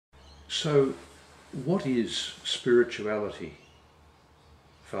So, what is spirituality,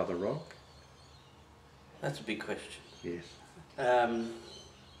 Father Rock? That's a big question. Yes. I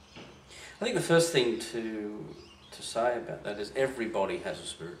think the first thing to say about that is everybody has a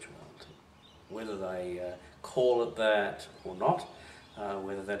spirituality, whether they call it that or not,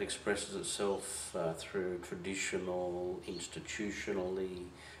 whether that expresses itself through traditional, institutionally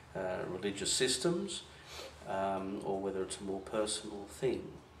religious systems, or whether it's a more personal thing.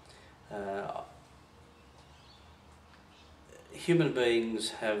 Human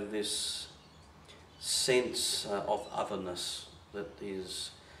beings have this sense of otherness that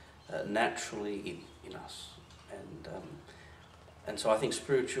is naturally in us, and so I think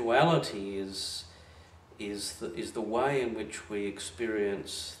spirituality is the way in which we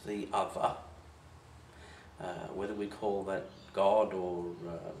experience the other, whether we call that God or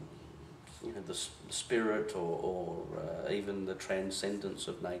the spirit or even the transcendence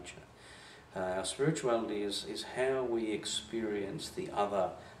of nature. Our spirituality is how we experience the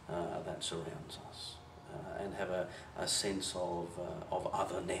other that surrounds us, and have a sense of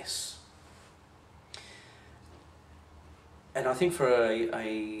otherness. And I think for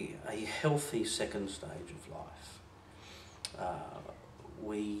a healthy second stage of life,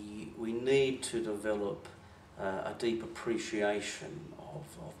 we need to develop a deep appreciation of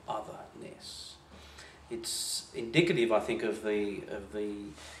otherness. It's indicative, I think, of the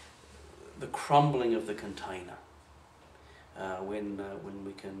crumbling of the container, when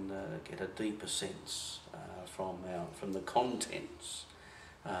we can get a deeper sense from the contents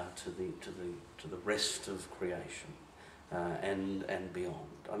to the rest of creation, and beyond.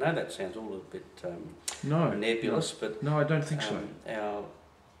 I know that sounds all a bit nebulous, but no, I don't think so. Our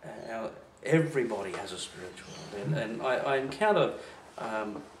everybody has a spirituality, and I encounter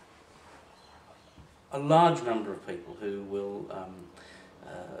a large number of people who will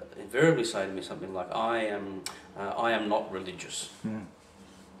invariably say to me something like, I am not religious. Mm.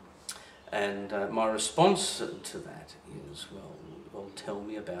 And my response to that is, well, tell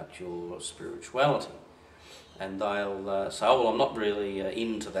me about your spirituality. And they'll say, oh, well, I'm not really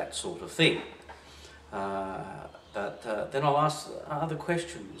into that sort of thing. But then I'll ask other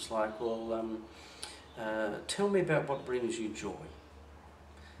questions like, well, tell me about what brings you joy.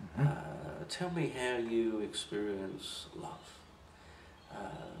 Mm-hmm. Tell me how you experience love.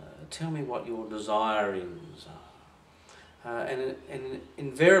 Tell me what your desirings are. And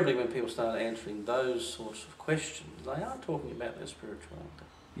invariably when people start answering those sorts of questions, they are talking about their spirituality.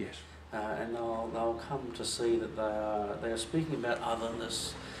 Yes. And they'll come to see that they are speaking about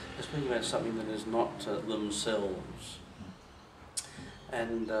otherness. They're speaking about something that is not themselves.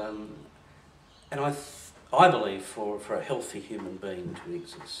 And I believe for a healthy human being to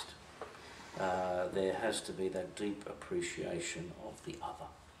exist, there has to be that deep appreciation of the other.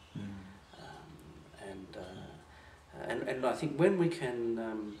 And I think when we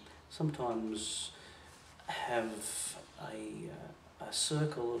can sometimes have a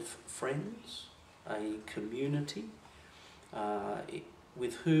circle of friends, a community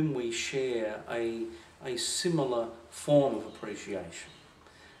with whom we share a similar form of appreciation,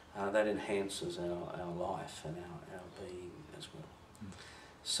 that enhances our life and our being as well.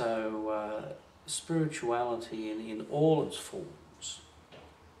 So spirituality in all its forms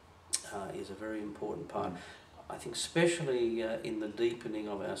is a very important part. I think especially in the deepening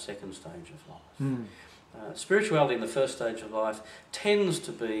of our second stage of life. Spirituality in the first stage of life tends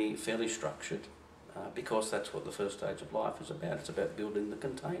to be fairly structured, because that's what the first stage of life is about. It's about building the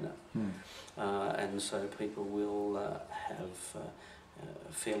container. And so people will have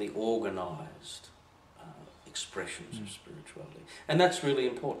fairly organised expressions of spirituality. And that's really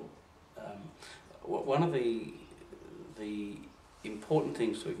important. One of the important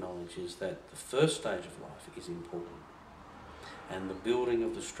things to acknowledge is that the first stage of life is important, and the building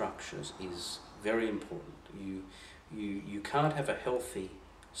of the structures is very important. You can't have a healthy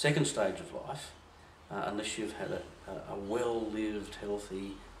second stage of life unless you've had a well-lived,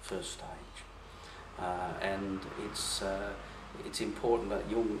 healthy first stage. And it's important that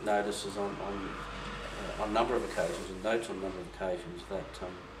Jung notices on a number of occasions, and notes on a number of occasions, that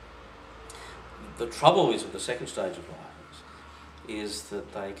the trouble is with the second stage of life is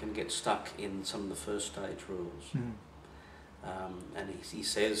that they can get stuck in some of the first stage rules. And he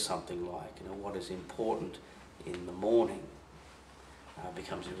says something like, what is important in the morning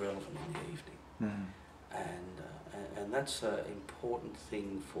becomes irrelevant in the evening. And that's an important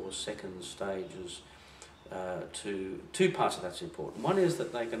thing for second stages. Two parts of that's important. One is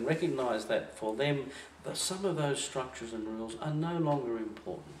that they can recognise that for them, some of those structures and rules are no longer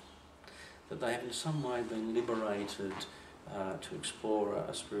important, that they have in some way been liberated to explore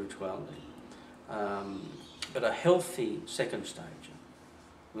a spirituality. But a healthy second stager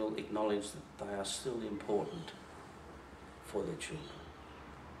will acknowledge that they are still important for their children,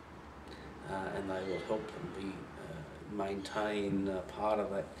 and they will help them maintain part of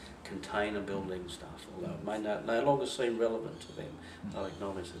that container building stuff, although it may no longer seem relevant to them. They'll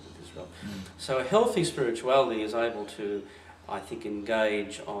acknowledge that it is relevant. So a healthy spirituality is able to, I think,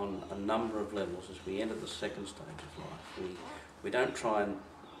 engage on a number of levels as we enter the second stage of life. We don't try and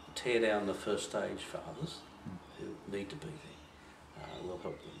tear down the first stage for others who need to be there. We'll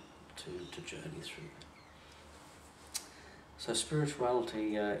help them to journey through that. So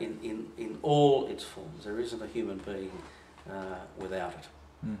spirituality in all its forms, there isn't a human being without it.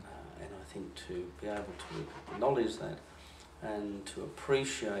 And I think to be able to acknowledge that and to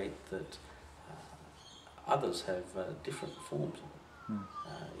appreciate that others have different forms of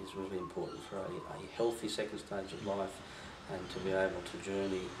it is really important for a healthy second stage of life, and to be able to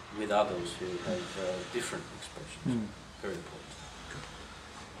journey with others who have different expressions. Very important.